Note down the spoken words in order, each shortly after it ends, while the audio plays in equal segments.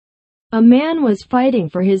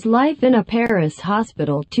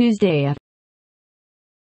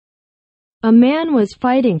A man was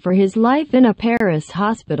fighting for his life in a Paris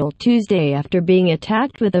hospital Tuesday after being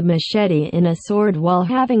attacked with a machete and a sword while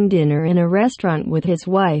having dinner in a restaurant with his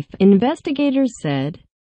wife, investigators said.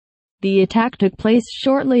 The attack took place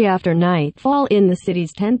shortly after nightfall in the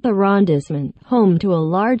city's 10th arrondissement, home to a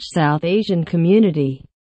large South Asian community.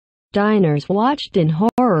 Diners watched in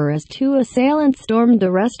horror as two assailants stormed the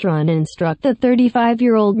restaurant and struck the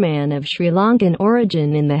 35-year-old man of Sri Lankan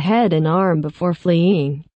origin in the head and arm before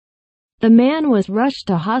fleeing. The man was rushed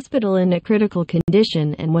to hospital in a critical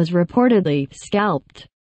condition and was reportedly scalped.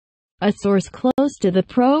 A source close to the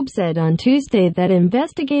probe said on Tuesday that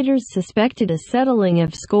investigators suspected a settling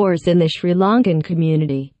of scores in the Sri Lankan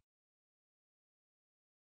community.